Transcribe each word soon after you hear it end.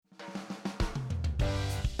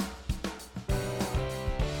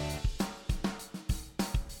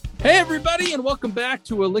Hey, everybody, and welcome back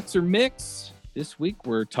to Elixir Mix. This week,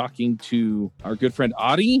 we're talking to our good friend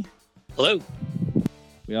Adi. Hello.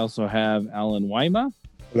 We also have Alan Wyma.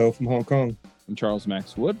 Hello from Hong Kong. I'm Charles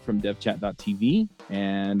Max Wood from devchat.tv.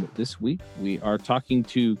 And this week, we are talking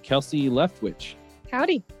to Kelsey Leftwich.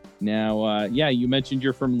 Howdy. Now, you mentioned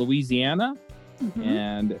you're from Louisiana,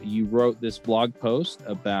 and you wrote this blog post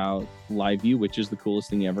about LiveView, which is the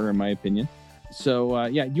coolest thing ever, in my opinion. So,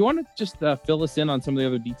 you want to just fill us in on some of the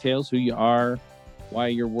other details, who you are, why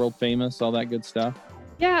you're world famous, all that good stuff?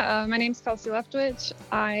 Yeah, my name's Kelsey Leftwich.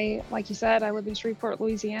 Like you said, I live in Shreveport,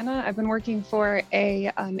 Louisiana. I've been working for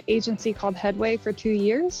a agency called Headway for 2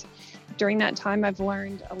 years. During that time, I've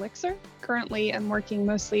learned Elixir. Currently, I'm working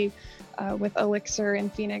mostly with Elixir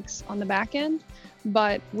and Phoenix on the back end,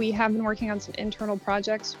 but we have been working on some internal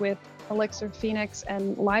projects with Elixir, Phoenix,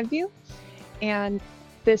 and LiveView. And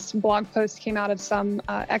this blog post came out of some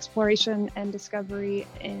exploration and discovery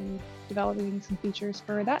in developing some features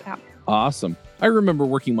for that app. Awesome. I remember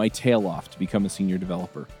working my tail off to become a senior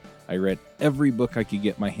developer. I read every book I could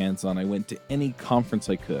get my hands on. I went to any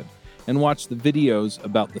conference I could and watched the videos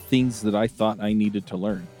about the things that I thought I needed to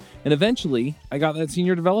learn. And eventually, I got that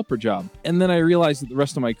senior developer job. And then I realized that the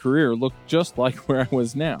rest of my career looked just like where I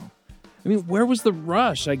was now. I mean, where was the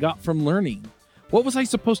rush I got from learning? What was I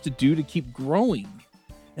supposed to do to keep growing?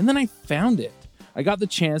 And then I found it. I got the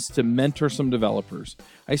chance to mentor some developers.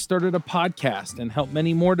 I started a podcast and helped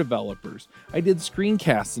many more developers. I did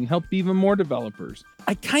screencasts and helped even more developers.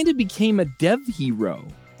 I kind of became a dev hero.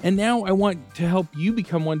 And now I want to help you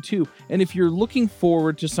become one too. And if you're looking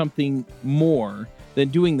forward to something more than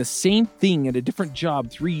doing the same thing at a different job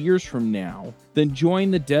 3 years from now, then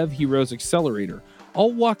join the Dev Heroes Accelerator.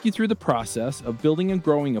 I'll walk you through the process of building and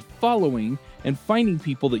growing a following and finding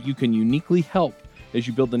people that you can uniquely help as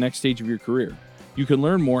you build the next stage of your career. You can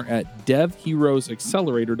learn more at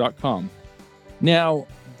devheroesaccelerator.com. Now,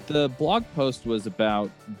 the blog post was about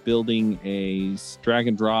building a drag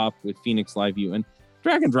and drop with Phoenix LiveView. And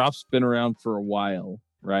drag and drop's been around for a while,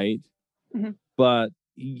 right? Mm-hmm. But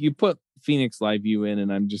you put Phoenix LiveView in,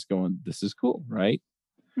 and I'm just going, this is cool, right?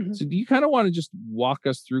 Mm-hmm. So do you kind of want to just walk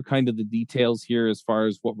us through kind of the details here as far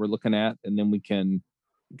as what we're looking at? And then we can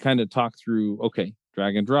kind of talk through, okay,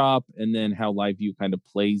 drag and drop, and then how LiveView kind of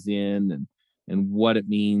plays in and what it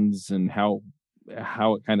means and how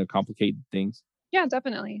it kind of complicated things. Yeah,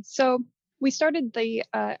 definitely. So we started the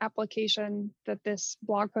application that this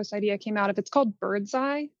blog post idea came out of. It's called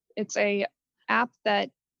Birdseye. It's a app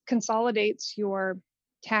that consolidates your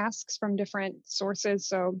tasks from different sources.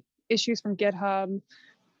 So issues from GitHub,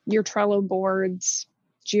 your Trello boards,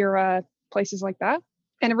 Jira, places like that.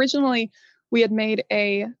 And originally, we had made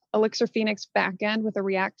a Elixir Phoenix backend with a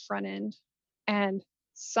React front end, and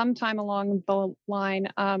sometime along the line,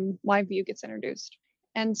 LiveView gets introduced.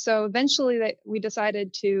 And so eventually we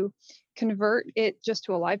decided to convert it just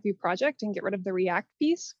to a LiveView project and get rid of the React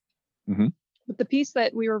piece. Mm-hmm. But the piece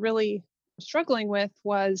that we were really struggling with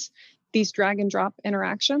was these drag and drop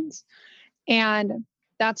interactions. And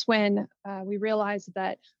that's when we realized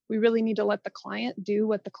that we really need to let the client do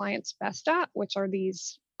what the client's best at, which are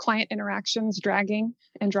these client interactions, dragging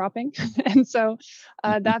and dropping. And so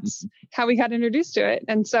that's how we got introduced to it.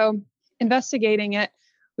 And so investigating it,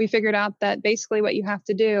 we figured out that basically what you have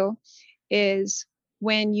to do is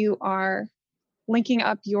when you are linking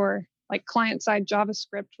up your client-side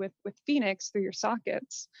JavaScript with Phoenix through your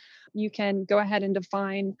sockets, you can go ahead and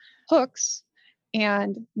define hooks.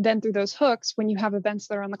 And then through those hooks, when you have events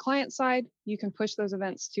that are on the client side, you can push those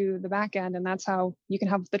events to the back end. And that's how you can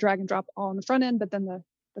have the drag and drop all on the front end, but then the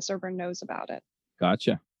server knows about it.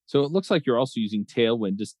 Gotcha. So it looks like you're also using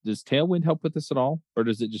Tailwind. Does Tailwind help with this at all? Or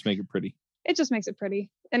does it just make it pretty? It just makes it pretty.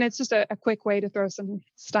 And it's just a quick way to throw some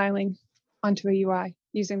styling onto a UI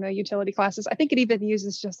using the utility classes. I think it even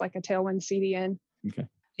uses just like a Tailwind CDN. Okay.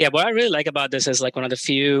 Yeah, what I really like about this is like one of the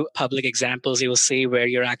few public examples you will see where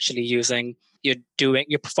you're actually you're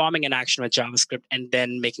performing an action with JavaScript and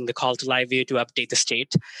then making the call to LiveView to update the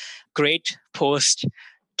state. Great post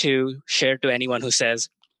to share to anyone who says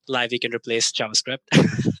LiveView can replace JavaScript.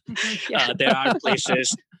 Yeah. There are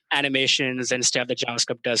places, animations and stuff that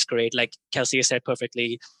JavaScript does great. Like Kelsey said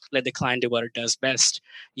perfectly, let the client do what it does best.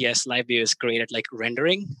 Yes, LiveView is great at like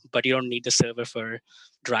rendering, but you don't need the server for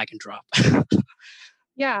drag and drop.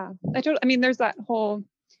 Yeah, I mean, there's that whole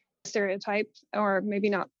stereotype, or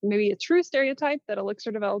maybe a true stereotype, that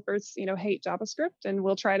Elixir developers, hate JavaScript and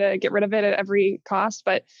will try to get rid of it at every cost.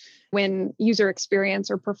 But when user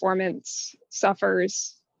experience or performance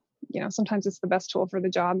suffers, sometimes it's the best tool for the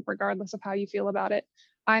job, regardless of how you feel about it.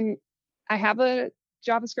 I have a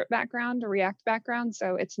JavaScript background or React background,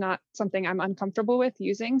 so it's not something I'm uncomfortable with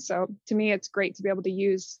using. So to me, it's great to be able to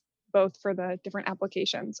use both for the different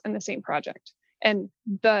applications in the same project. And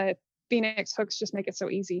the Phoenix hooks just make it so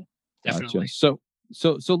easy. Definitely. Gotcha.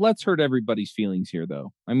 So let's hurt everybody's feelings here,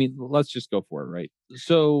 though. I mean, let's just go for it, right?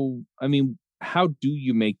 So, I mean, how do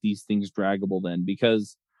you make these things draggable then?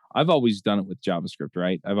 Because I've always done it with JavaScript,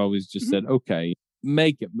 right? I've always just said, okay,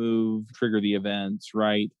 make it move, trigger the events,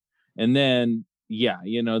 right? And then,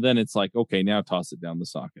 then it's like, okay, now toss it down the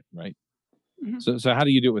socket, right? So how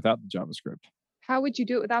do you do it without the JavaScript? How would you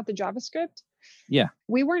do it without the JavaScript? Yeah.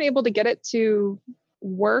 We weren't able to get it to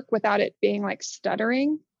work without it being like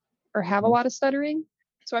stuttering or have a lot of stuttering.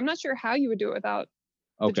 So I'm not sure how you would do it without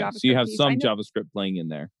the JavaScript. So you have piece. some JavaScript playing in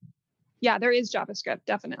there. Yeah, there is JavaScript,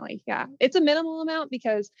 definitely. Yeah. It's a minimal amount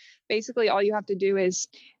because basically all you have to do is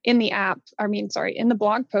in the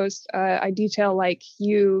blog post, I detail like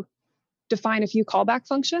you define a few callback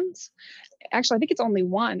functions. Actually, I think it's only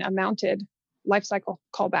one, a mounted lifecycle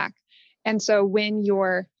callback. And so when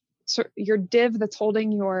your div that's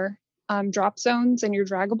holding your drop zones and your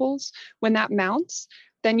draggables, when that mounts,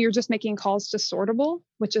 then you're just making calls to Sortable,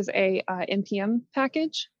 which is a NPM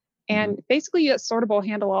package. And basically, Sortable will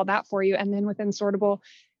handle all that for you. And then within Sortable,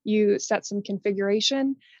 you set some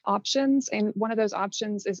configuration options. And one of those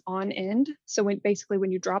options is on end. So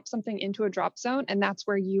when you drop something into a drop zone, and that's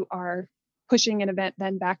where you are pushing an event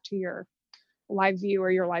then back to your live view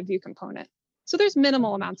or your live view component. So there's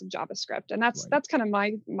minimal amounts of JavaScript. And that's kind of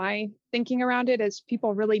my thinking around it is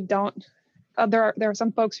people really don't. There are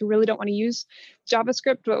some folks who really don't want to use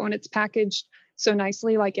JavaScript, but when it's packaged so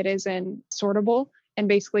nicely like it is in Sortable, and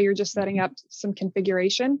basically you're just setting up some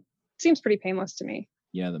configuration, it seems pretty painless to me.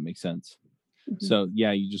 Yeah, that makes sense. So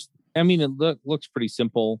it looks pretty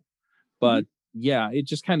simple, but it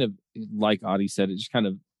just kind of, like Adi said, it just kind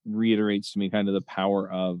of reiterates to me kind of the power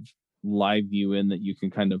of live view in that you can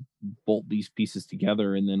kind of bolt these pieces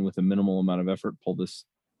together and then with a minimal amount of effort pull this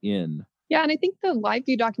in. Yeah, and I think the live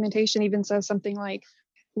view documentation even says something like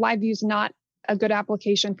live view is not a good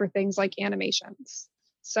application for things like animations.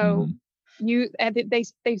 So they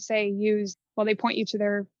point you to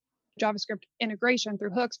their JavaScript integration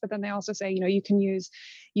through hooks, but then they also say, you can use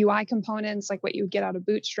UI components like what you would get out of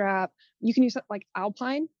Bootstrap. You can use it like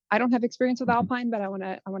Alpine. I don't have experience with Alpine, but I want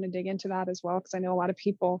to dig into that as well because I know a lot of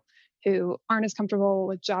people who aren't as comfortable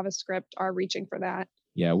with JavaScript are reaching for that.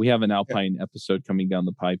 Yeah, we have an Alpine episode coming down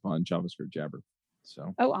the pipe on JavaScript Jabber.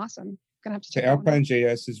 So awesome. Gonna have to check Alpine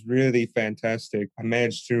JS is really fantastic. I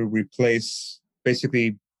managed to replace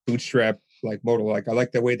basically Bootstrap like modal. Like I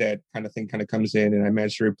like the way that kind of thing kind of comes in, and I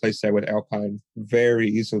managed to replace that with Alpine very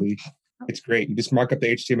easily. It's great. You just mark up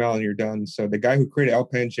the HTML and you're done. So the guy who created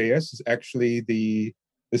Alpine JS is actually the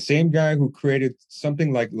same guy who created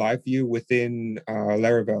something like LiveView within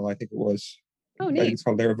Laravel, I think it was. Oh, neat. I think it's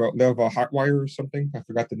called Laravel Hotwire or something. I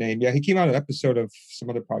forgot the name. Yeah, he came on an episode of some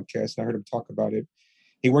other podcast, and I heard him talk about it.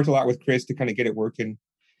 He worked a lot with Chris to kind of get it working,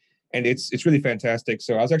 and it's really fantastic.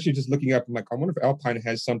 So I was actually just looking up. I'm like, I wonder if Alpine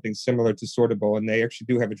has something similar to Sortable, and they actually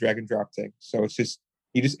do have a drag and drop thing. So it's just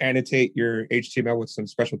you just annotate your HTML with some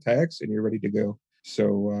special tags, and you're ready to go.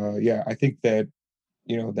 So I think that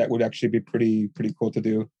that would actually be pretty cool to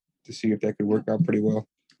do to see if that could work out pretty well.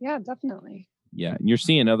 Yeah, definitely. Yeah, and you're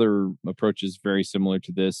seeing other approaches very similar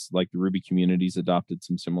to this, like the Ruby community's adopted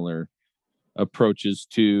some similar approaches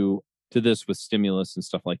to this with Stimulus and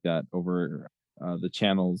stuff like that over the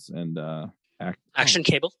channels and Action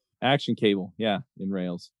Cable. Action Cable, yeah, in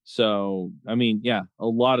Rails. So, I mean, yeah, a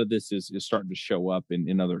lot of this is starting to show up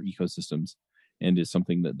in other ecosystems and is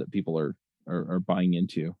something that people are buying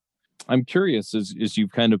into. I'm curious as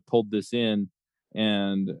you've kind of pulled this in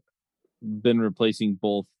and been replacing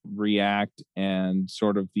both React and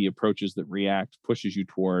sort of the approaches that React pushes you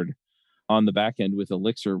toward on the back end with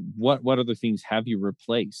Elixir. What other things have you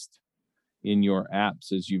replaced in your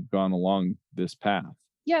apps as you've gone along this path?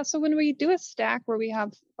 Yeah, so when we do a stack where we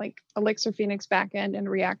have like Elixir Phoenix backend and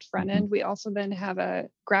React frontend, we also then have a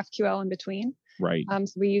GraphQL in between. Right.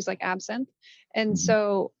 So we use like Absinthe. And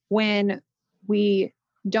so when we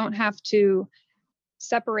don't have to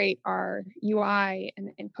separate our UI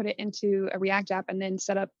and put it into a React app and then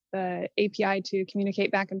set up the API to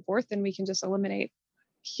communicate back and forth, then we can just eliminate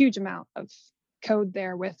a huge amount of code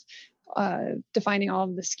there with defining all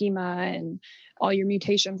of the schema and all your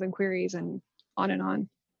mutations and queries and on and on.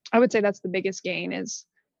 I would say that's the biggest gain is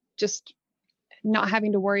just not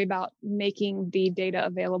having to worry about making the data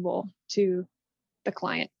available to the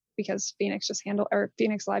client because Phoenix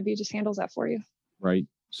Live View just handles that for you. Right.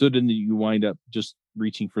 So then you wind up just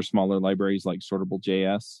reaching for smaller libraries like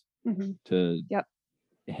Sortable.js to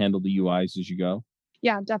handle the UIs as you go?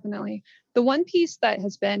 Yeah, definitely. The one piece that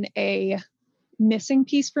has been a missing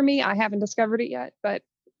piece for me, I haven't discovered it yet, but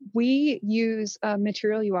we use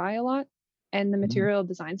Material UI a lot and the material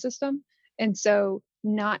design system. And so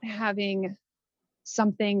not having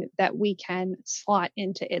something that we can slot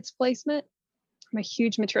into its placement. I'm a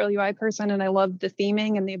huge Material UI person, and I love the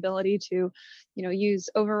theming and the ability to, use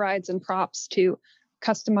overrides and props to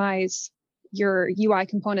customize your UI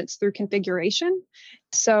components through configuration.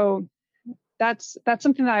 So that's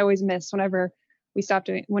something that I always miss whenever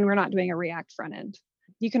when we're not doing a React front end.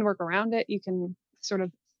 You can work around it. You can sort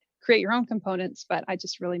of create your own components, but I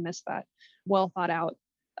just really miss that well thought out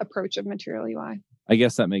approach of Material UI. I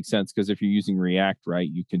guess that makes sense, because if you're using React, right,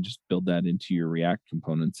 you can just build that into your React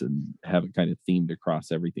components and have it kind of themed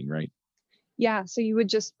across everything, right? Yeah. So you would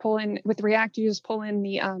just pull in with React, you just pull in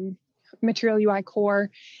the Material UI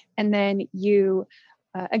core, and then you,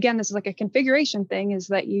 again, this is like a configuration thing, is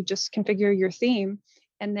that you just configure your theme,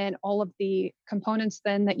 and then all of the components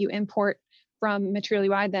then that you import from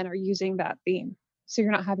Material UI then are using that theme. So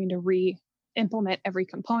you're not having to re-implement every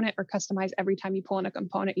component or customize every time you pull in a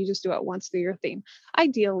component. You just do it once through your theme.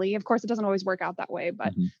 Ideally, of course, it doesn't always work out that way,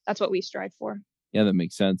 but that's what we strive for. Yeah, that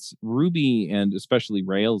makes sense. Ruby and especially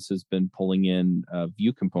Rails has been pulling in a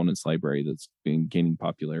Vue components library that's been gaining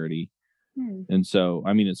popularity. And so,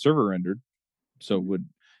 I mean, it's server rendered. So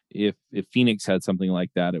if Phoenix had something like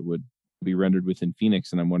that, it would be rendered within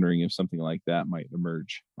Phoenix. And I'm wondering if something like that might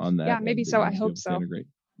emerge on that. Yeah, maybe so. I hope so. Integrate.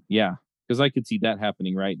 Yeah, because I could see that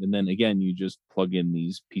happening, right? And then again, you just plug in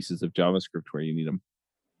these pieces of JavaScript where you need them.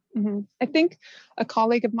 I think a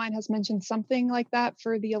colleague of mine has mentioned something like that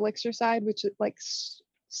for the Elixir side, which is like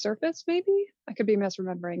Surface, maybe? I could be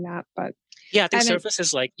misremembering that, but yeah, I think Surface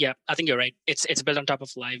is like, yeah, I think you're right. It's built on top of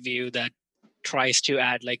LiveView that tries to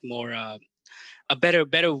add like more a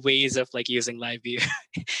better ways of like using LiveView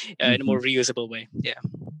in a more reusable way. Yeah,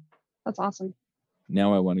 that's awesome.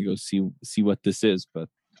 Now I want to go see what this is, but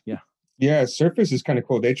yeah, Surface is kind of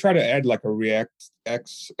cool. They try to add like a React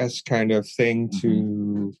XS kind of thing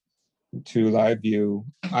to LiveView.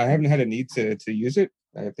 I haven't had a need to use it.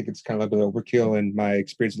 I think it's kind of a bit overkill, and my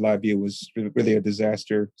experience with LiveView was really a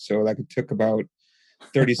disaster. So like it took about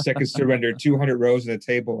 30 seconds to render 200 rows in a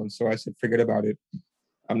table, and so I said, forget about it.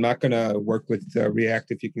 I'm not going to work with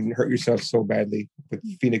React if you can hurt yourself so badly with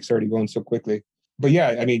Phoenix already going so quickly. But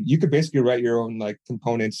yeah, I mean, you could basically write your own like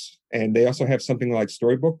components, and they also have something like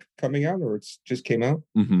Storybook coming out, or it's just came out.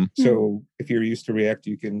 So if you're used to React,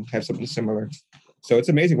 you can have something similar. So it's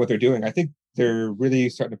amazing what they're doing. I think they're really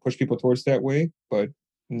starting to push people towards that way, but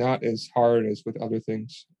not as hard as with other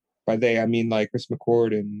things. By they, I mean like Chris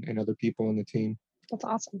McCord and other people in the team. That's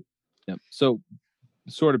awesome. Yep. So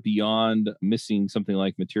sort of beyond missing something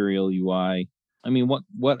like Material UI, I mean,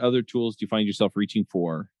 what other tools do you find yourself reaching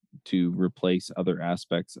for to replace other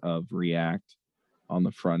aspects of React on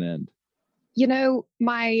the front end?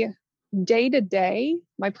 My day-to-day,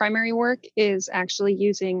 my primary work is actually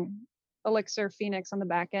using Elixir Phoenix on the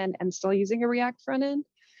back end and still using a React front end.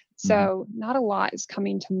 So not a lot is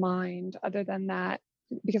coming to mind other than that,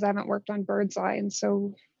 because I haven't worked on Birdseye in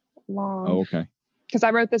so long. Oh, okay. Because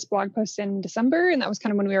I wrote this blog post in December, and that was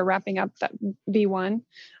kind of when we were wrapping up that V1.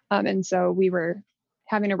 And so we were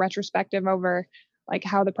having a retrospective over like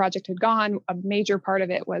how the project had gone. A major part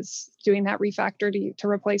of it was doing that refactor to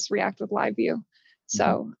replace React with LiveView.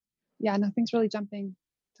 So yeah, nothing's really jumping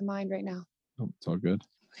to mind right now. Oh, it's all good.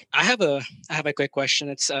 I have a quick question.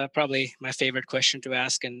 It's probably my favorite question to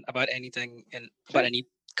ask and about anything and about any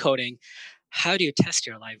coding. How do you test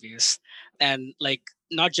your live views? And like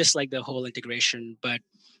not just like the whole integration, but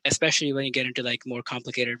especially when you get into like more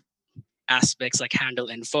complicated aspects like handle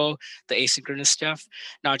info, the asynchronous stuff,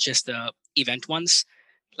 not just the event ones.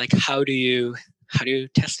 Like how do you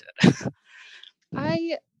test it?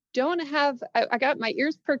 I don't have. I got my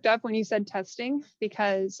ears perked up when you said testing,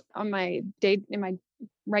 because on my in my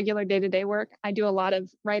regular day-to-day work, I do a lot of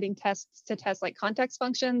writing tests to test like context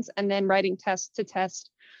functions, and then writing tests to test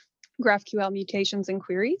GraphQL mutations and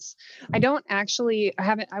queries. I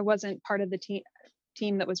wasn't part of the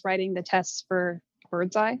team that was writing the tests for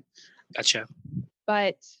Birdseye. Gotcha.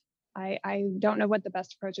 But I don't know what the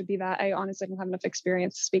best approach would be. That I honestly don't have enough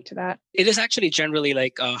experience to speak to that. It is actually generally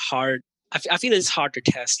like hard. I feel it's hard to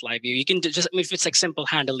test live view. You can just, if it's like simple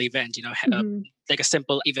handle event, like a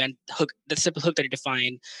simple event hook, the simple hook that you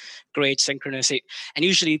define, great synchronous. And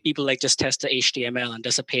usually people like just test the HTML and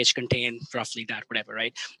does a page contain roughly that, whatever,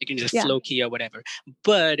 right? You can just flow key or whatever.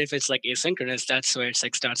 But if it's like asynchronous, that's where it's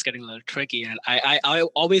like starts getting a little tricky. And I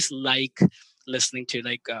always like listening to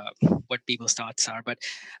like what people's thoughts are. But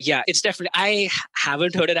yeah, it's definitely, I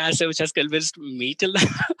haven't heard an answer which has convinced me till now.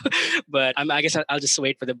 But I guess I'll just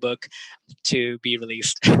wait for the book to be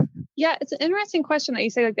released. Yeah, it's an interesting question that you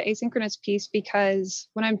say like the asynchronous piece, because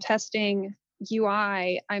when I'm testing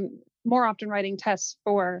UI, I'm more often writing tests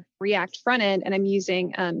for React front end, and I'm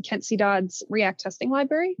using Kent C. Dodd's React testing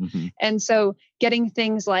library. Mm-hmm. And so getting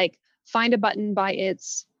things like find a button by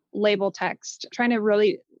its label text, trying to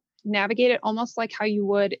really navigate it almost like how you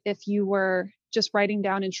would if you were just writing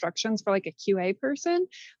down instructions for like a QA person.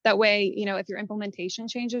 That way, you know, if your implementation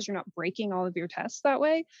changes, you're not breaking all of your tests that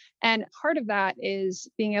way. And part of that is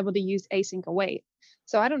being able to use async await.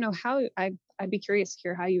 So I don't know how, I'd be curious to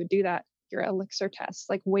hear how you would do that, your Elixir tests,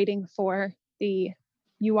 like waiting for the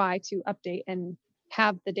UI to update and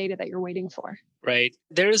have the data that you're waiting for. Right.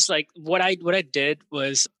 There's like what I did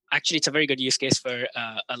was actually, it's a very good use case for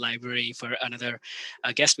a library for another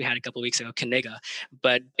guest we had a couple of weeks ago, Kniga.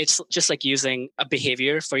 But it's just like using a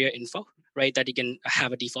behavior for your info, right? That you can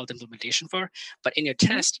have a default implementation for. But in your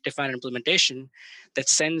test, define an implementation that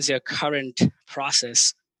sends your current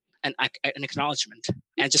process an acknowledgement,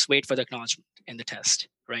 and just wait for the acknowledgement in the test,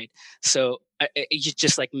 right? So you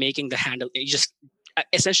just like making the handle, you just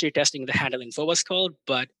essentially testing the handle info was called,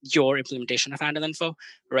 but your implementation of handle info,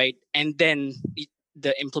 right? And then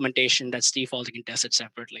the implementation that's default, you can test it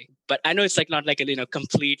separately. But I know it's like not like a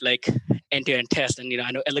complete like end-to-end test, and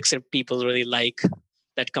I know Elixir people really like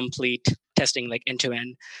that complete testing like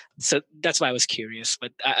end-to-end. So that's why I was curious.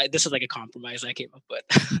 But this is like a compromise I came up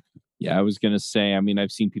with. Yeah, I was going to say, I mean,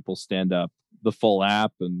 I've seen people stand up the full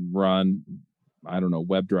app and run, I don't know,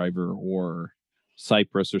 WebDriver or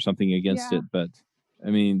Cypress or something against it. But I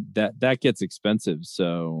mean, that gets expensive.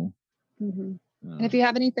 So, and if you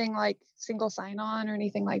have anything like single sign-on or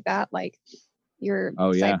anything like that, like your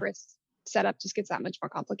Cypress setup just gets that much more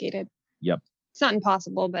complicated. Yep. It's not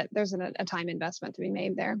impossible, but there's a time investment to be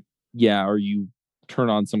made there. Yeah, or you turn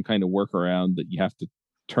on some kind of workaround that you have to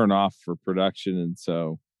turn off for production. And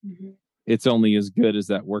so it's only as good as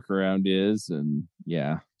that workaround is. And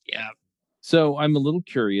yeah. So I'm a little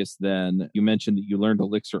curious then. You mentioned that you learned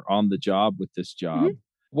Elixir on the job with this job.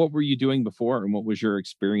 What were you doing before, and what was your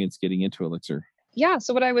experience getting into Elixir? Yeah,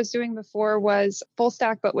 so what I was doing before was full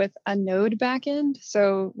stack, but with a Node backend.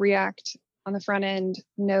 So React on the front end,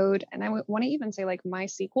 Node, and I want to even say like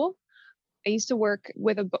MySQL. I used to work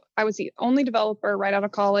with I was the only developer right out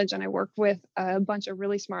of college, and I worked with a bunch of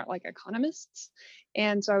really smart like economists.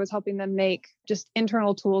 And so I was helping them make just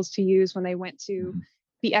internal tools to use when they went to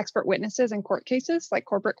be expert witnesses in court cases, like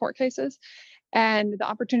corporate court cases. And the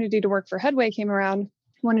opportunity to work for Headway came around.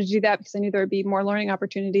 I wanted to do that because I knew there would be more learning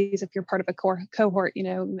opportunities if you're part of a cohort,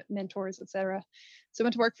 mentors, et cetera. So I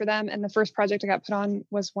went to work for them. And the first project I got put on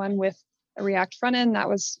was one with a React front end. That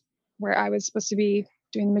was where I was supposed to be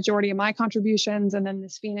doing the majority of my contributions, and then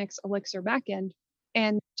this Phoenix Elixir backend.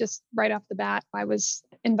 And just right off the bat, I was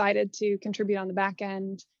invited to contribute on the back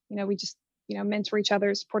end. We just, mentor each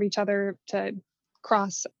other, support each other to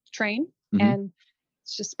cross train. And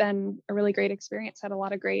it's just been a really great experience. Had a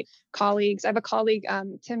lot of great colleagues. I have a colleague,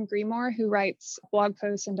 Tim Greenmore, who writes blog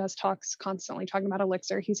posts and does talks constantly talking about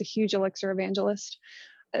Elixir. He's a huge Elixir evangelist,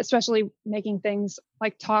 especially making things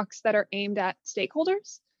like talks that are aimed at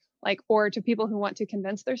stakeholders, or to people who want to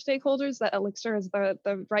convince their stakeholders that Elixir is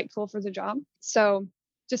the right tool for the job. So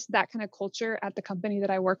just that kind of culture at the company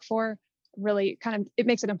that I work for really it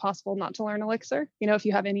makes it impossible not to learn Elixir. If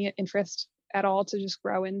you have any interest at all to just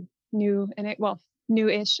grow in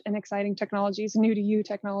new-ish and exciting technologies, new to you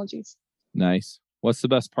technologies. Nice. What's the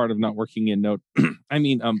best part of not working in Node?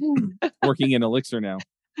 Working in Elixir now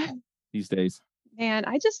these days? And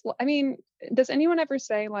does anyone ever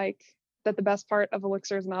say that the best part of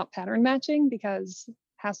Elixir is not pattern matching? Because it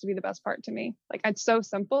has to be the best part to me. It's so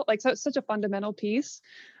simple. So it's such a fundamental piece.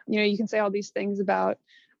 You can say all these things about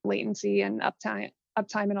latency and uptime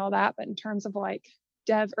and all that, but in terms of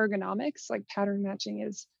dev ergonomics, pattern matching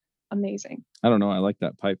is amazing. I don't know. I like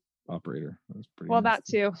that pipe operator. That was pretty nice. That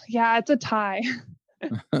too. Yeah, it's a tie.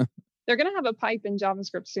 They're going to have a pipe in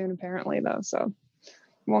JavaScript soon, apparently, though. So it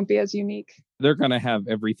won't be as unique. They're going to have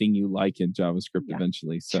everything you like in JavaScript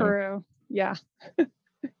eventually. So. True. Yeah.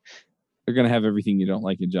 They're going to have everything you don't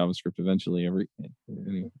like in JavaScript eventually.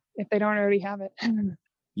 Anyway. If they don't already have it.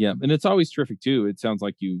 Yeah. And it's always terrific too. It sounds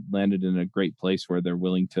like you landed in a great place where they're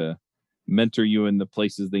willing to mentor you in the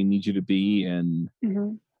places they need you to be. And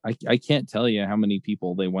I can't tell you how many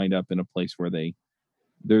people they wind up in a place where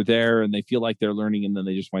they're there and they feel like they're learning, and then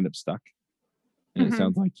they just wind up stuck. And it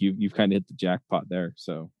sounds like you've kind of hit the jackpot there.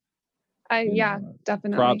 So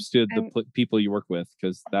definitely. Props to the people you work with,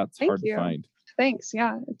 because that's hard to find. Thanks.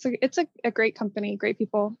 Yeah, it's a great company, great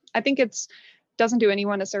people. I think it's doesn't do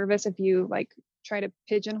anyone a service if you like try to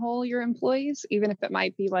pigeonhole your employees, even if it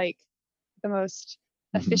might be like the most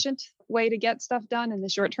efficient way to get stuff done in the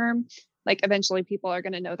short term. Like eventually people are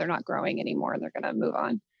going to know they're not growing anymore and they're going to move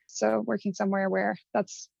on. So working somewhere where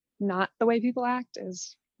that's not the way people act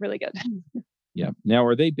is really good. Yeah. Now,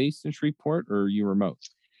 are they based in Shreveport or are you remote?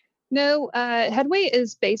 No, Headway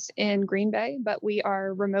is based in Green Bay, but we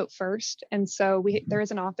are remote first. And so there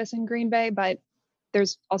is an office in Green Bay, but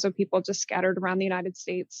there's also people just scattered around the United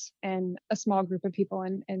States and a small group of people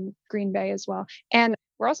in Green Bay as well. And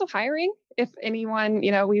we're also hiring if anyone,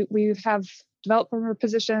 we have developer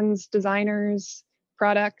positions, designers,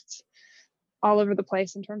 products all over the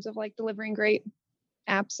place in terms of like delivering great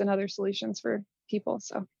apps and other solutions for people.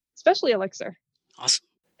 So especially Elixir. Awesome.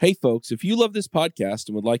 Hey, folks, if you love this podcast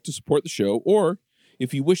and would like to support the show, or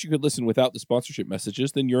if you wish you could listen without the sponsorship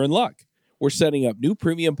messages, then you're in luck. We're setting up new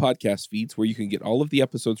premium podcast feeds where you can get all of the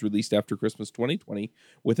episodes released after Christmas 2020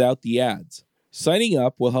 without the ads. Signing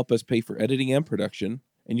up will help us pay for editing and production,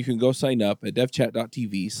 and you can go sign up at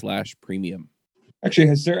devchat.tv/premium. Actually,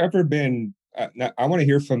 has there ever been, I want to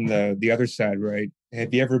hear from the other side, right?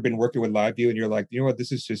 Have you ever been working with LiveView and you're like, you know what,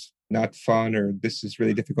 this is just not fun, or this is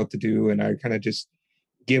really difficult to do, and I kind of just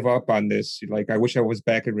give up on this? Like, I wish I was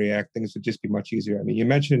back in React. Things would just be much easier. I mean, you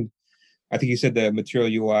mentioned, I think you said the Material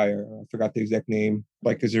UI, or I forgot the exact name.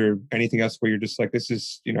 Like, is there anything else where you're just like, this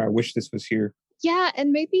is, I wish this was here? Yeah.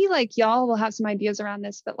 And maybe like y'all will have some ideas around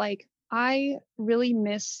this, but like, I really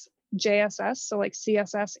miss JSS. So like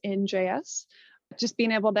CSS in JS, just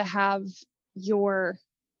being able to have your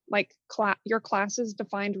like your classes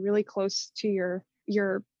defined really close to your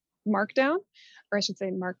markdown, or I should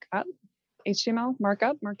say markup, HTML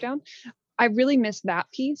markdown. I really miss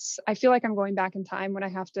that piece. I feel like I'm going back in time when I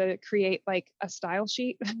have to create like a style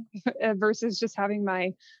sheet versus just having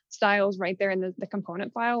my styles right there in the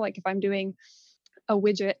component file. Like if I'm doing a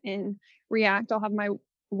widget in React, I'll have my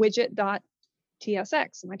widget.tsx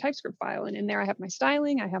in my TypeScript file. And in there, I have my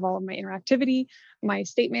styling, I have all of my interactivity, my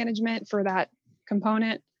state management for that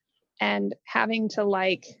component, and having to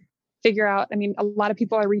like figure out, I mean, a lot of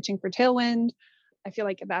people are reaching for Tailwind. I feel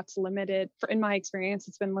like that's limited in my experience,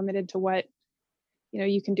 it's been limited to what,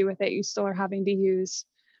 you can do with it. You still are having to use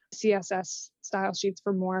CSS style sheets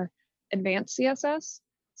for more advanced CSS.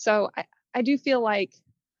 So I do feel like,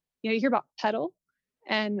 you hear about Petal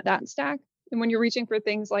and that stack. And when you're reaching for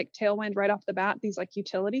things like Tailwind right off the bat, these like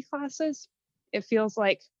utility classes, it feels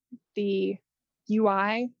like the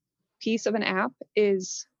UI piece of an app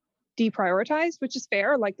is deprioritized, which is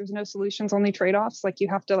fair. Like there's no solutions, only trade-offs. Like you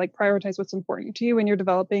have to like prioritize what's important to you when you're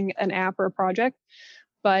developing an app or a project.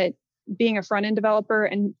 But being a front-end developer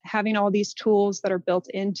and having all these tools that are built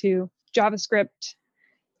into JavaScript,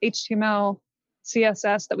 HTML,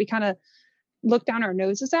 CSS that we kind of look down our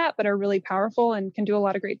noses at, but are really powerful and can do a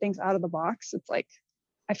lot of great things out of the box. It's like,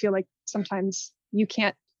 I feel like sometimes you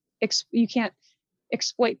can't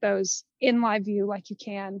exploit those in LiveView like you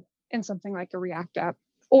can in something like a React app,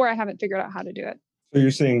 or I haven't figured out how to do it. So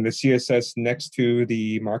you're saying the CSS next to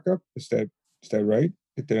the markup? Is that right?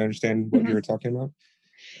 Did I understand what you were talking about?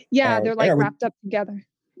 Yeah, they're like wrapped up together.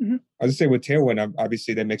 Mm-hmm. I was say with Tailwind,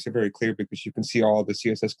 obviously that makes it very clear because you can see all the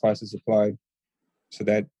CSS classes applied. So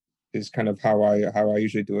that is kind of how I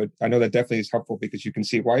usually do it. I know that definitely is helpful because you can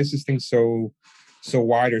see, why is this thing so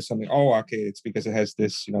wide or something? Oh, okay, it's because it has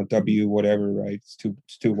this, W whatever, right? It's too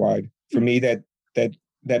wide. For me, that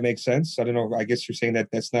makes sense. I don't know. I guess you're saying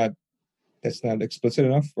that that's not explicit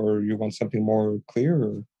enough, or you want something more clear,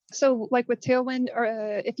 or? So like with Tailwind, or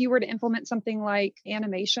if you were to implement something like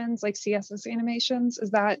animations, like CSS animations,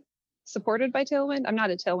 is that supported by Tailwind? I'm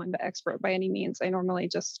not a Tailwind expert by any means. I normally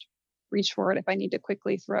just reach for it if I need to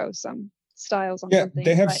quickly throw some styles on something.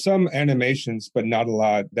 They have some animations, but not a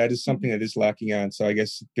lot. That is something that is lacking on. So I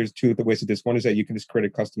guess there's two ways to this. One is that you can just create a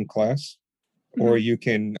custom class, or you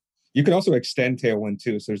can also extend Tailwind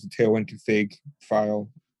too. So there's a Tailwind config file.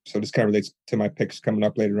 So this kind of relates to my picks coming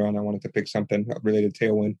up later on. I wanted to pick something related to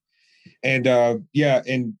Tailwind. And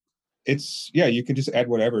and it's, you can just add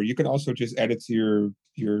whatever. You can also just add it to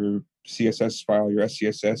your CSS file, your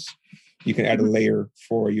SCSS. You can add a layer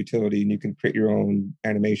for a utility, and you can create your own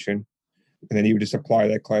animation. And then you would just apply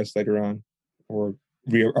that class later on, or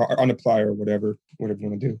unapply, or whatever you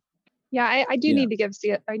want to do. Yeah, I need to give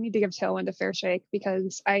Tailwind a fair shake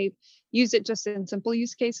because I use it just in simple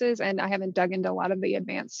use cases, and I haven't dug into a lot of the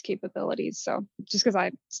advanced capabilities. So just because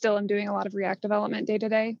I still am doing a lot of React development day to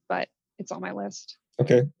day, but it's on my list.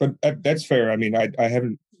 Okay, but that's fair. I mean, I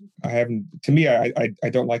haven't. To me, I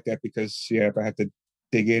don't like that because if I have to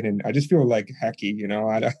dig in, and I just feel like hacky,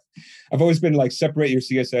 I've always been like, separate your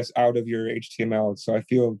CSS out of your HTML. So I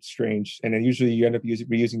feel strange. And then usually you end up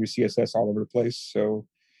reusing your CSS all over the place. So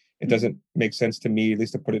it doesn't make sense to me, at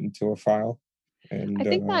least, to put it into a file. And I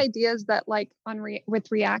think the idea is that like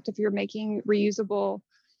with React, if you're making reusable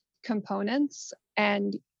components,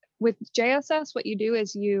 and with JSS, what you do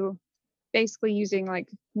is you basically, using like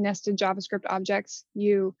nested JavaScript objects,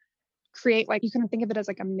 you create, like, you can think of it as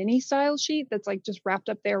like a mini style sheet that's like just wrapped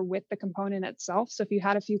up there with the component itself. So if you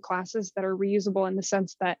had a few classes that are reusable in the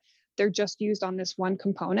sense that they're just used on this one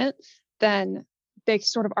component, then they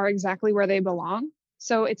sort of are exactly where they belong.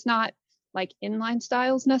 So it's not like inline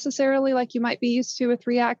styles necessarily like you might be used to with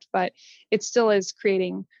React, but it still is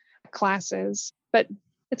creating classes, but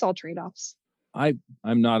it's all trade-offs. I'm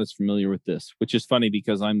not as familiar with this, which is funny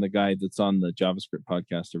because I'm the guy that's on the JavaScript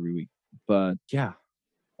podcast every week. But yeah,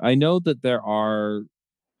 I know that there are,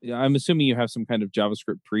 I'm assuming you have some kind of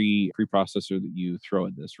JavaScript preprocessor that you throw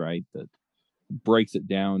at this, right? That breaks it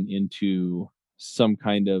down into some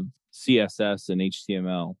kind of CSS and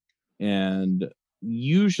HTML. And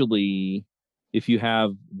usually if you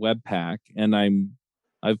have Webpack, and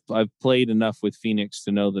I've played enough with Phoenix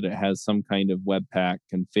to know that it has some kind of Webpack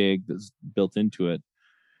config that's built into it,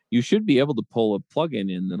 you should be able to pull a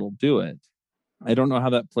plugin in that'll do it. I don't know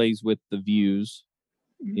how that plays with the views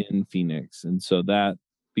in Phoenix. And so that,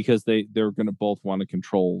 because they're going to both want to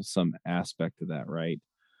control some aspect of that, right?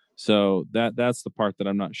 So that's the part that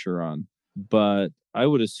I'm not sure on. But I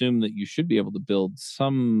would assume that you should be able to build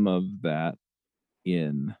some of that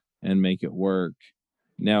in and make it work.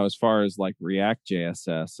 Now, as far as like React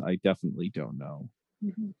JSS, I definitely don't know.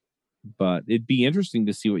 But it'd be interesting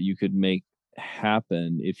to see what you could make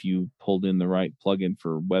happen if you pulled in the right plugin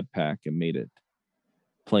for Webpack and made it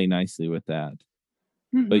play nicely with that.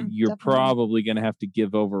 But you're probably going to have to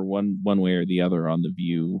give over one way or the other on the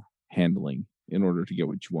view handling in order to get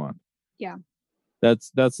what you want. Yeah.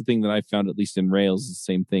 That's the thing that I found, at least in Rails, is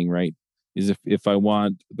the same thing, right? Is if I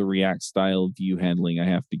want the React style view handling, I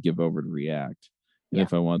have to give over to React. And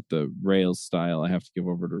if I want the Rails style, I have to give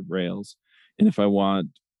over to Rails. And if I want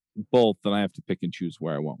both, then I have to pick and choose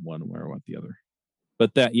where I want one and where I want the other.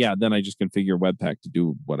 But then I just configure Webpack to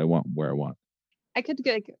do what I want, where I want.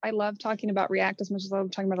 I love talking about React as much as I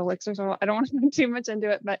love talking about Elixir, so I don't want to go too much into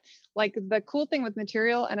it. But like the cool thing with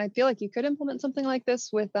Material, and I feel like you could implement something like this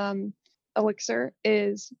with Elixir,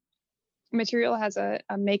 is Material has a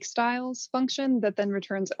make styles function that then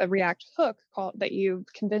returns a React hook that you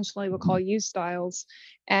conventionally will call use styles.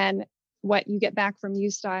 And what you get back from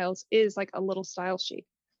use styles is like a little style sheet.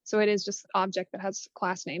 So it is just an object that has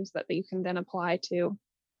class names that you can then apply to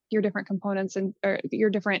your different components or your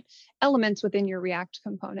different elements within your React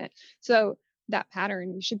component. So that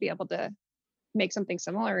pattern, you should be able to make something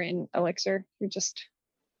similar in Elixir. You're just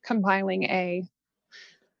compiling I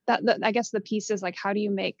guess the piece is like, how do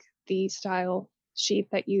you make the style sheet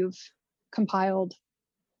that you've compiled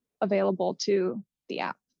available to the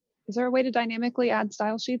app? Is there a way to dynamically add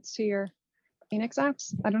style sheets to your Phoenix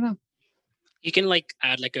apps? I don't know. You can like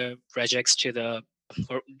add like a regex to the,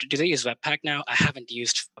 or do they use Webpack now? I haven't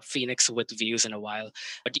used Phoenix with views in a while,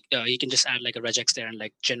 but you can just add like a regex there and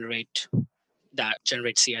like generate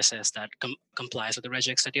CSS that complies with the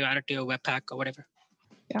regex that you added to your Webpack or whatever.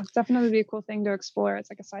 Yeah, definitely be a cool thing to explore. It's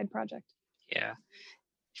like a side project. Yeah.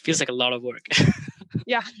 It feels like a lot of work.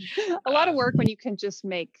 Yeah, a lot of work when you can just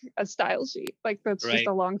make a style sheet. Like that's just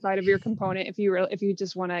alongside of your component. If you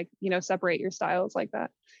just want to, separate your styles like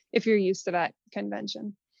that, if you're used to that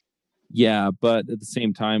convention. Yeah, but at the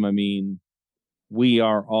same time, I mean, we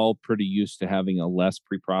are all pretty used to having a less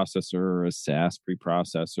preprocessor or a SAS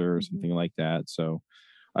preprocessor or something like that. So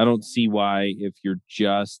I don't see why, if you're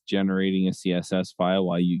just generating a CSS file,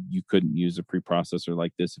 why you couldn't use a preprocessor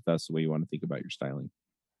like this if that's the way you want to think about your styling.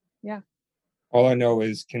 Yeah. All I know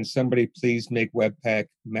is, can somebody please make Webpack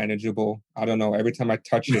manageable? I don't know. Every time I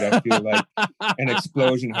touch it, I feel like an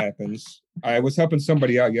explosion happens. I was helping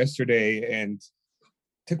somebody out yesterday, and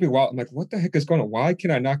it took me a while. I'm like, what the heck is going on? Why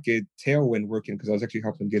can I not get Tailwind working? Because I was actually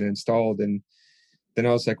helping them get it installed. And then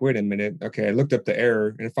I was like, wait a minute. Okay, I looked up the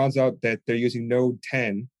error, and it finds out that they're using Node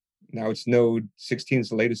 10. Now it's Node 16 is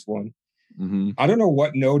the latest one. I don't know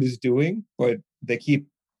what Node is doing, but they keep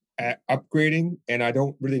upgrading, and I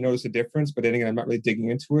don't really notice a difference. But then again, I'm not really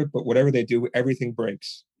digging into it. But whatever they do, everything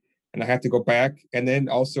breaks, and I have to go back. And then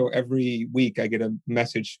also every week I get a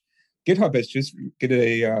message: GitHub has just get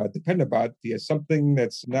a Dependabot via something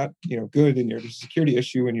that's not good in your security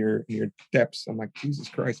issue in your depths. I'm like, Jesus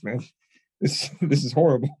Christ, man! this is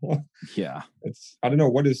horrible. Yeah. I don't know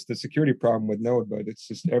what is the security problem with Node, but it's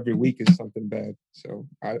just every week is something bad. So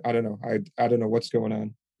I don't know. I don't know what's going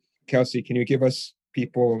on. Kelsey, can you give us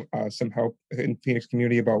people some help in Phoenix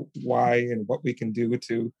community about why and what we can do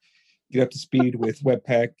to get up to speed with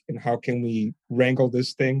Webpack, and how can we wrangle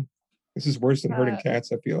this thing? This is worse than herding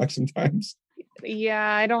cats, I feel like sometimes.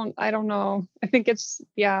 Yeah, I don't know. I think it's,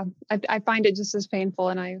 I find it just as painful,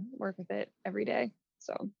 and I work with it every day.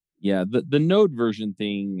 So yeah, the Node version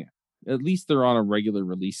thing, at least they're on a regular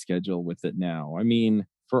release schedule with it now. I mean,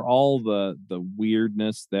 for all the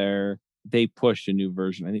weirdness there, they push a new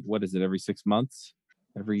version. I think, what is it, every 6 months?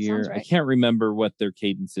 Every year? Right. I can't remember what their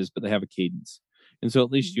cadence is, but they have a cadence. And so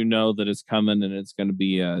at least you know that it's coming, and it's going to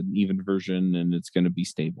be an even version, and it's going to be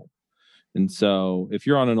stable. And so if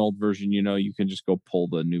you're on an old version, you know, you can just go pull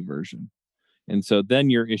the new version. And so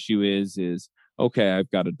then your issue is, okay,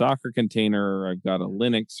 I've got a Docker container, or I've got a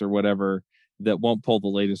Linux or whatever that won't pull the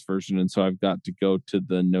latest version. And so I've got to go to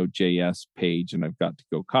the Node.js page, and I've got to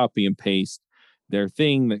go copy and paste their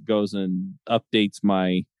thing that goes and updates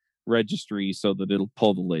my registry so that it'll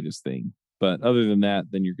pull the latest thing. But other than that,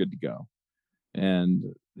 then you're good to go. And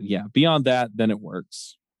yeah, beyond that, then it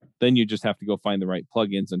works. Then you just have to go find the right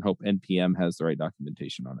plugins and hope NPM has the right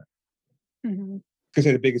documentation on it. Mm-hmm.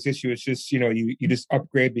 Because the biggest issue is just, you just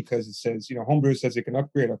upgrade because it says, Homebrew says it can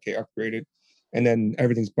upgrade. Okay, upgrade it. And then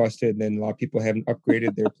everything's busted. And then a lot of people haven't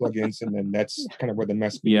upgraded their plugins. And then that's kind of where the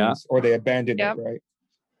mess begins. Or they abandon it, right?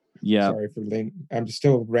 Yeah. Sorry for late. I'm just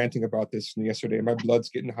still ranting about this from yesterday. My blood's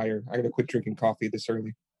getting higher. I got to quit drinking coffee this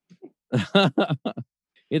early.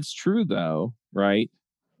 It's true, though, right?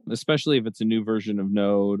 Especially if it's a new version of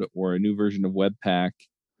Node or a new version of Webpack,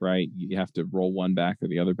 right? You have to roll one back or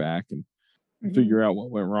the other back and figure out what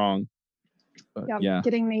went wrong. But,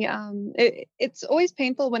 getting the it's always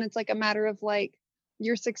painful when it's like a matter of like,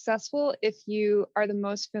 you're successful if you are the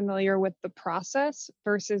most familiar with the process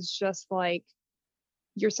versus just like,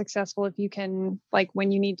 you're successful if you can, like,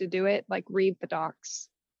 when you need to do it, like, read the docs.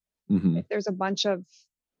 If there's a bunch of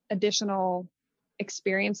additional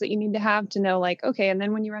experience that you need to have to know, like, okay, and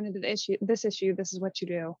then when you run into this issue, this is what you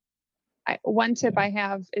do. One tip I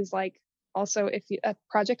have is like, also, if a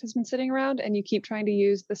project has been sitting around and you keep trying to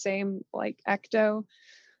use the same like ecto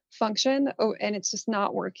function, and it's just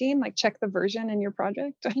not working, like, check the version in your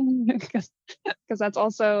project, because that's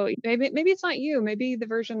also maybe it's not you. Maybe the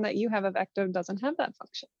version that you have of ecto doesn't have that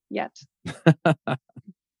function yet.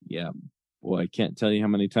 Yeah. Well, I can't tell you how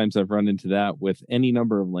many times I've run into that with any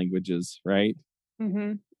number of languages, right?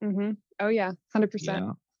 Oh yeah,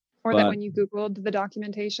 100%. Or that when you Googled the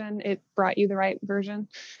documentation, it brought you the right version.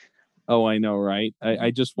 Oh, I know, right?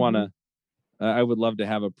 I just want to, I would love to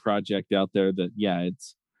have a project out there that,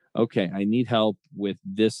 it's, okay, I need help with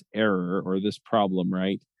this error or this problem,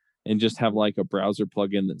 right? And just have like a browser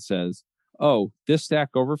plugin that says, oh, this Stack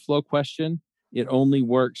Overflow question, it only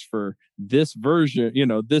works for this version,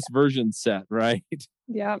 this version set, right?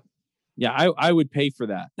 Yeah. Yeah, I would pay for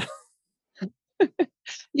that.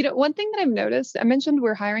 One thing that I've noticed, I mentioned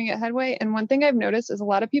we're hiring at Headway, and one thing I've noticed is a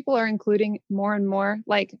lot of people are including more and more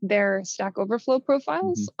like their Stack Overflow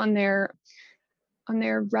profiles on their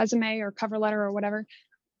resume or cover letter or whatever.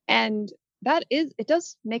 And it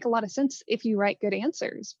does make a lot of sense if you write good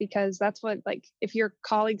answers, because that's what, like, if your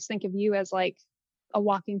colleagues think of you as like a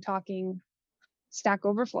walking, talking Stack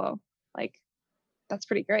Overflow, like, that's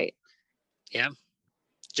pretty great. Yeah.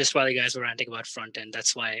 Just while you guys were ranting about front end,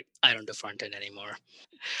 that's why I don't do front end anymore.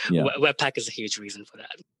 Yeah. Webpack is a huge reason for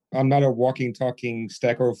that. I'm not a walking, talking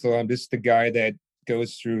Stack Overflow. I'm just the guy that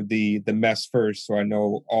goes through the mess first, so I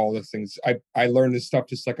know all the things. I learned this stuff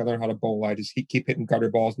just like I learned how to bowl. I just keep hitting gutter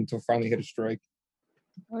balls until I finally hit a strike.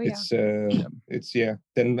 Oh yeah. It's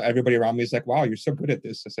Then everybody around me is like, "Wow, you're so good at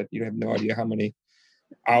this." I said, "You have no idea how many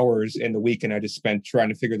hours in the weekend I just spent trying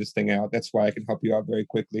to figure this thing out. That's why I can help you out very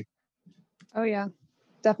quickly." Oh yeah.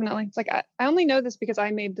 Definitely. It's like, I only know this because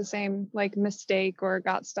I made the same like mistake or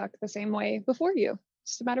got stuck the same way before you.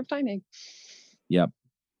 It's just a matter of timing. Yep.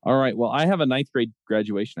 All right. Well, I have a 9th grade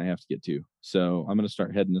graduation I have to get to, so I'm going to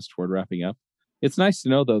start heading this toward wrapping up. It's nice to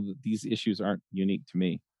know, though, that these issues aren't unique to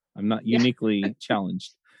me. I'm not uniquely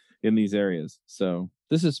challenged in these areas. So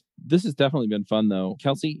this has definitely been fun, though.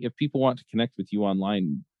 Kelsey, if people want to connect with you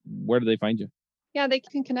online, where do they find you? Yeah, they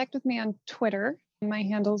can connect with me on Twitter. My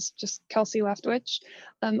handle's just Kelsey Leftwich.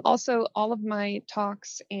 Also, all of my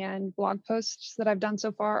talks and blog posts that I've done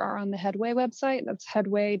so far are on the Headway website. That's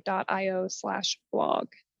headway.io/blog.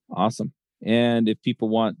 Awesome. And if people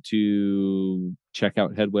want to check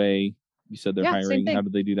out Headway, you said they're hiring. How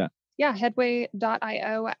do they do that? Yeah,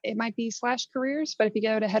 headway.io. It might be /careers, but if you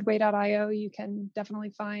go to headway.io, you can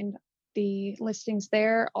definitely find the listings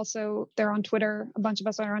there. Also, they're on Twitter. A bunch of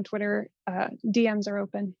us are on Twitter. DMs are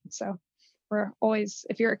open. So we're always,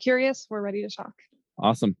 if you're curious, we're ready to talk.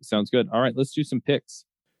 Awesome. Sounds good. All right, let's do some picks.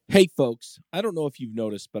 Hey, folks, I don't know if you've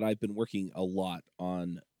noticed, but I've been working a lot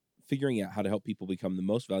on figuring out how to help people become the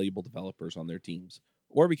most valuable developers on their teams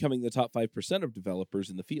or becoming the top 5% of developers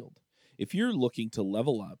in the field. If you're looking to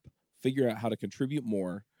level up, figure out how to contribute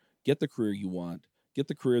more, get the career you want, get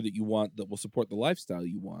the career that you want that will support the lifestyle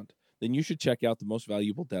you want, then you should check out the Most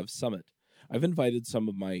Valuable Dev Summit. I've invited some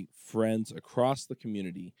of my friends across the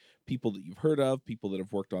community, people that you've heard of, people that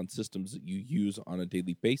have worked on systems that you use on a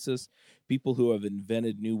daily basis, people who have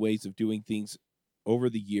invented new ways of doing things over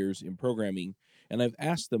the years in programming, and I've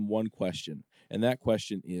asked them one question, and that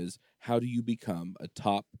question is, how do you become a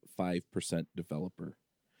top 5% developer?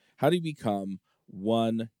 How do you become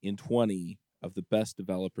 1 in 20 of the best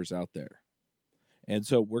developers out there? And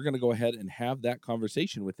so we're going to go ahead and have that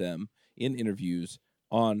conversation with them in interviews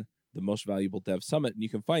on the Most Valuable Dev Summit. And you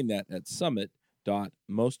can find that at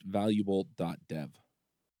summit.mostvaluable.dev.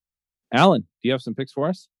 Alan, do you have some picks for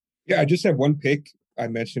us? Yeah, I just have one pick. I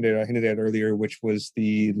mentioned it, I hinted at earlier, which was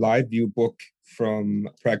the Live View book from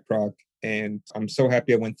PragProg. And I'm so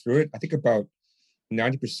happy I went through it. I think about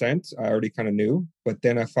 90% I already kind of knew, but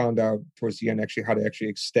then I found out towards the end actually how to actually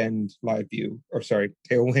extend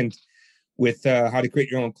Tailwind with how to create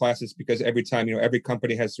your own classes, because every time, every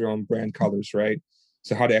company has their own brand colors, right?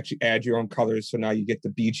 So how to actually add your own colors. So now you get the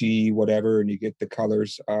BG, whatever, and you get the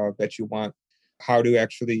colors that you want. How to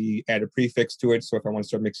actually add a prefix to it. So if I want to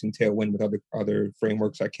start mixing Tailwind with other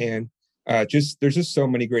frameworks, I can. There's just so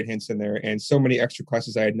many great hints in there and so many extra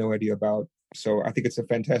classes I had no idea about. So I think it's a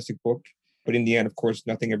fantastic book. But in the end, of course,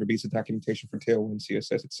 nothing ever beats the documentation for Tailwind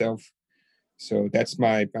CSS itself. So that's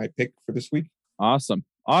my pick for this week. Awesome.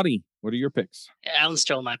 Audie, what are your picks? Alan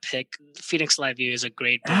stole my pick. Phoenix Live View is a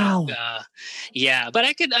great book. Yeah, but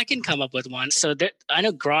I can come up with one. So I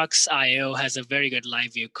know Grox.io has a very good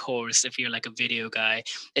Live View course if you're like a video guy.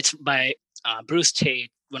 It's by Bruce Tate,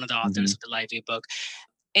 one of the authors of the Live View book.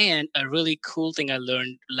 And a really cool thing I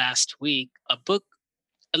learned last week,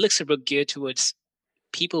 Elixir book geared towards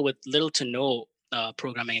people with little to no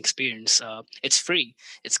programming experience. It's free.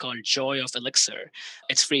 It's called Joy of Elixir.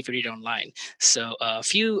 It's free if you read it online. So a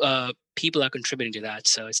few people are contributing to that.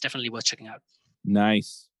 So it's definitely worth checking out.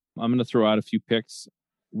 Nice. I'm going to throw out a few picks.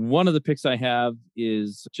 One of the picks I have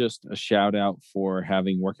is just a shout out for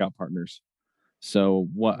having workout partners. So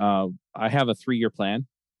I have a 3-year plan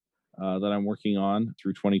that I'm working on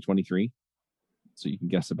through 2023. So you can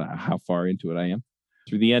guess about how far into it I am.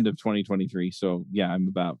 Through the end of 2023. So yeah, I'm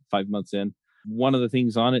about 5 months in. One of the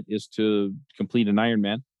things on it is to complete an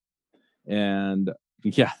Ironman. And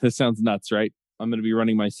yeah, this sounds nuts, right? I'm going to be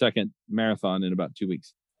running my second marathon in about 2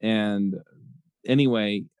 weeks. And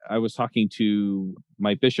anyway, I was talking to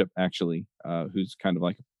my bishop, actually, who's kind of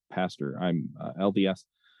like a pastor. I'm LDS.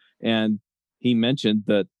 And he mentioned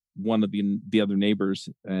that one of the other neighbors,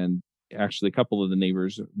 and actually a couple of the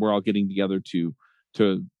neighbors, were all getting together to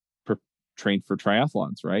train for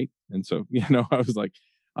triathlons, right? And so, I was like,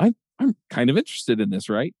 I'm kind of interested in this,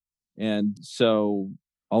 right? And so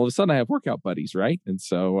all of a sudden I have workout buddies, right? And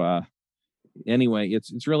so anyway,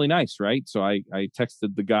 it's really nice, right? So I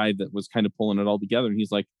texted the guy that was kind of pulling it all together, and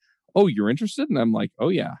he's like, "Oh, you're interested?" And I'm like, "Oh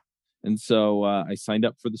yeah." And so I signed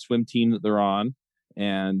up for the swim team that they're on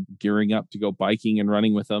and gearing up to go biking and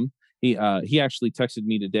running with them. He actually texted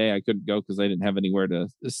me today. I couldn't go because I didn't have anywhere to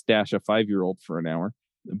stash a 5-year-old for an hour.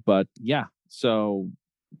 But yeah, so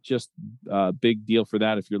just a big deal for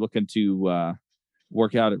that. If you're looking to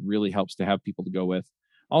work out, it really helps to have people to go with.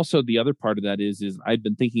 Also, the other part of that is I've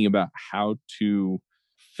been thinking about how to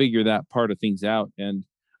figure that part of things out. And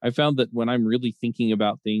I found that when I'm really thinking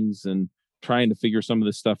about things and trying to figure some of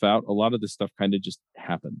this stuff out, a lot of this stuff kind of just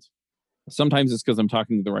happens. Sometimes it's because I'm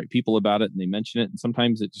talking to the right people about it and they mention it. And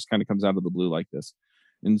sometimes it just kind of comes out of the blue like this.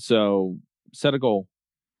 And so set a goal,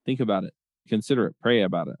 think about it, consider it, pray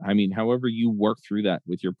about it. I mean, however you work through that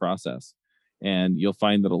with your process, and you'll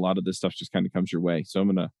find that a lot of this stuff just kind of comes your way. So I'm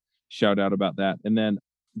going to shout out about that. And then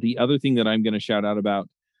the other thing that I'm going to shout out about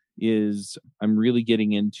is I'm really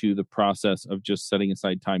getting into the process of just setting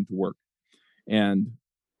aside time to work. And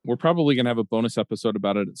we're probably going to have a bonus episode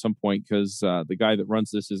about it at some point because the guy that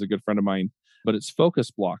runs this is a good friend of mine, but it's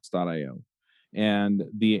focusblocks.io. And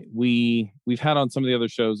we've had on some of the other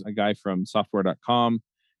shows a guy from software.com,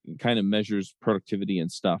 kind of measures productivity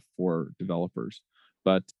and stuff for developers.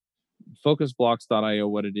 But focusblocks.io,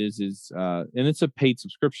 what it is and it's a paid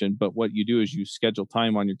subscription, but what you do is you schedule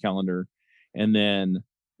time on your calendar and then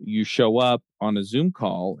you show up on a Zoom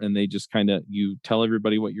call and they just you tell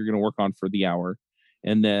everybody what you're going to work on for the hour.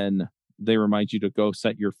 And then they remind you to go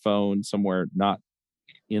set your phone somewhere not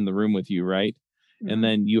in the room with you, right? Mhm. And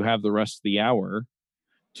then you have the rest of the hour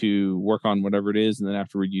to work on whatever it is. And then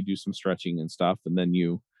afterward, you do some stretching and stuff. And then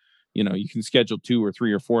you can schedule 2 or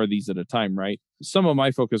 3 or 4 of these at a time, right? Some of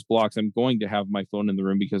my focus blocks, I'm going to have my phone in the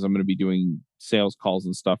room because I'm going to be doing sales calls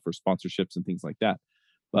and stuff for sponsorships and things like that.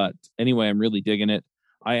 But anyway, I'm really digging it.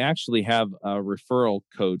 I actually have a referral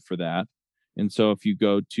code for that. And so if you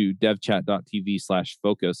go to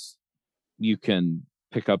devchat.tv/focus, you can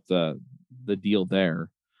pick up the deal there.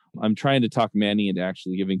 I'm trying to talk Manny into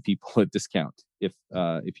actually giving people a discount if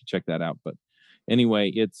you check that out. But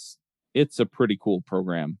anyway, it's a pretty cool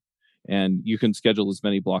program, and you can schedule as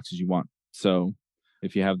many blocks as you want. So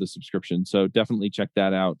if you have the subscription, so definitely check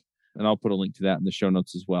that out. And I'll put a link to that in the show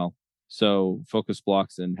notes as well. So focus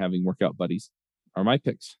blocks and having workout buddies are my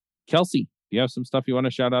picks. Kelsey, do you have some stuff you want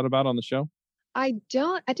to shout out about on the show? I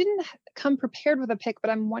didn't come prepared with a pick, but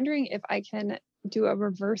I'm wondering if I can do a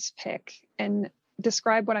reverse pick and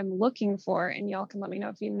describe what I'm looking for, and y'all can let me know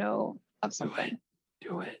if you know of something.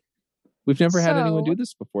 Do it. We've never had anyone So- do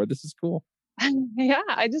this before. This is cool. Yeah,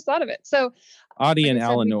 I just thought of it. So Audie like and I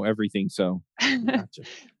said, Alan we- know everything, so gotcha.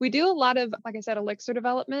 we do a lot of, like I said, elixir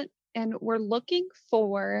development, and we're looking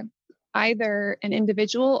for either an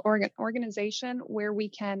individual or an organization where we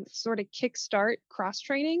can sort of kickstart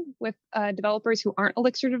cross-training with developers who aren't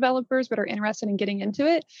elixir developers but are interested in getting into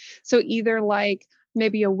it. So either like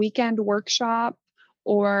maybe a weekend workshop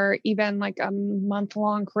or even like a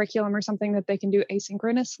month-long curriculum or something that they can do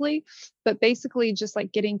asynchronously, but basically just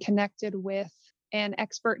like getting connected with an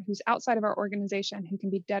expert who's outside of our organization who can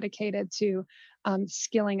be dedicated to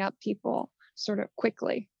skilling up people sort of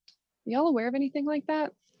quickly. Y'all aware of anything like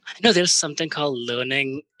that? I know there's something called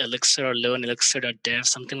Learning Elixir or Learn Elixir.dev,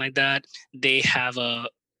 something like that. They have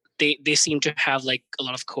they seem to have like a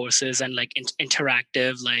lot of courses and like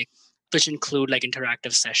interactive, like which include like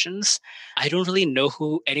interactive sessions. I don't really know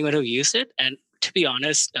anyone who used it. And to be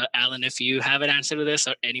honest, Alan, if you have an answer to this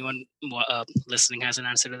or anyone listening has an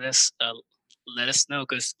answer to this, let us know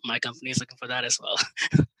because my company is looking for that as well.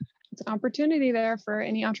 It's an opportunity there for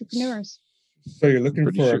any entrepreneurs. So you're looking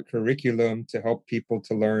Pretty for sure. a curriculum to help people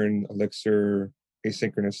to learn Elixir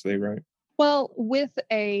asynchronously, right? Well, with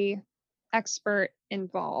a expert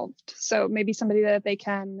involved. So maybe somebody that they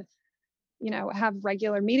can, have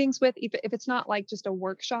regular meetings with, if it's not like just a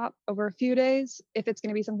workshop over a few days, if it's going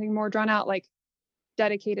to be something more drawn out, like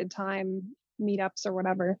dedicated time meetups or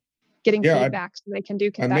whatever, getting feedback so they can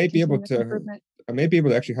do I may be able continuous to improvement. I may be able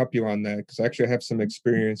to actually help you on that because I actually have some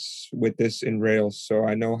experience with this in Rails. So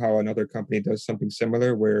I know how another company does something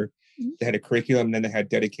similar where they had a curriculum and then they had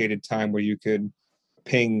dedicated time where you could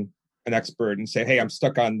ping an expert and say, hey, I'm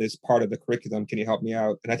stuck on this part of the curriculum. Can you help me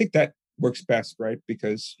out? And I think that works best, right?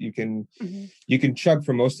 Because you can chug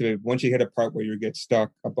for most of it. Once you hit a part where you get stuck,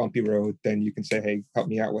 a bumpy road, then you can say, hey, help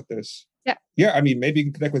me out with this. Yeah, I mean, maybe you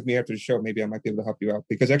can connect with me after the show. Maybe I might be able to help you out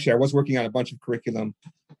because actually I was working on a bunch of curriculum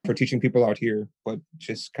for teaching people out here, but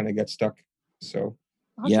just kind of get stuck. So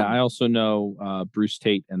Awesome. Yeah, I also know Bruce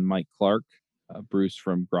Tate and Mike Clark. Bruce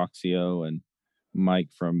from Groxio and Mike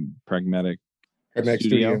from Pragmatic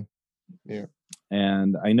Studio. Yeah.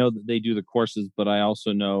 And I know that they do the courses, but I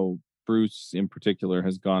also know Bruce in particular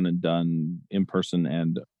has gone and done in-person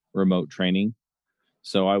and remote training.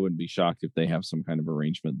 So I wouldn't be shocked if they have some kind of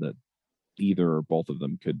arrangement that either or both of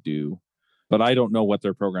them could do. But I don't know what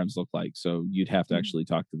their programs look like. So you'd have to actually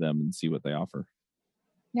talk to them and see what they offer.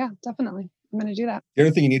 Yeah, definitely. I'm going to do that. The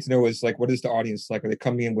other thing you need to know is like, what is the audience like? Are they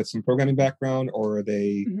coming in with some programming background or are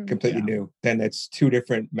they completely new? Then that's 2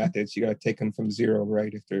 different methods. You got to take them from zero,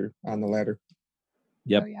 right? If they're on the ladder.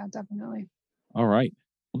 Yep. Oh, yeah, definitely. All right.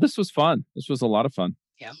 Well, this was fun. This was a lot of fun.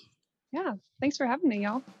 Yeah. Thanks for having me,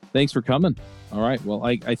 y'all. Thanks for coming. All right. Well,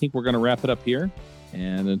 I think we're going to wrap it up here.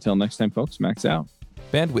 And until next time, folks, Max out.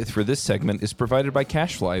 Bandwidth for this segment is provided by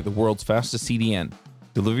CacheFly, the world's fastest CDN.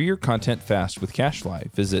 Deliver your content fast with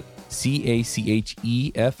CacheFly. Visit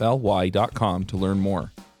CacheFly.com to learn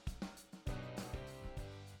more.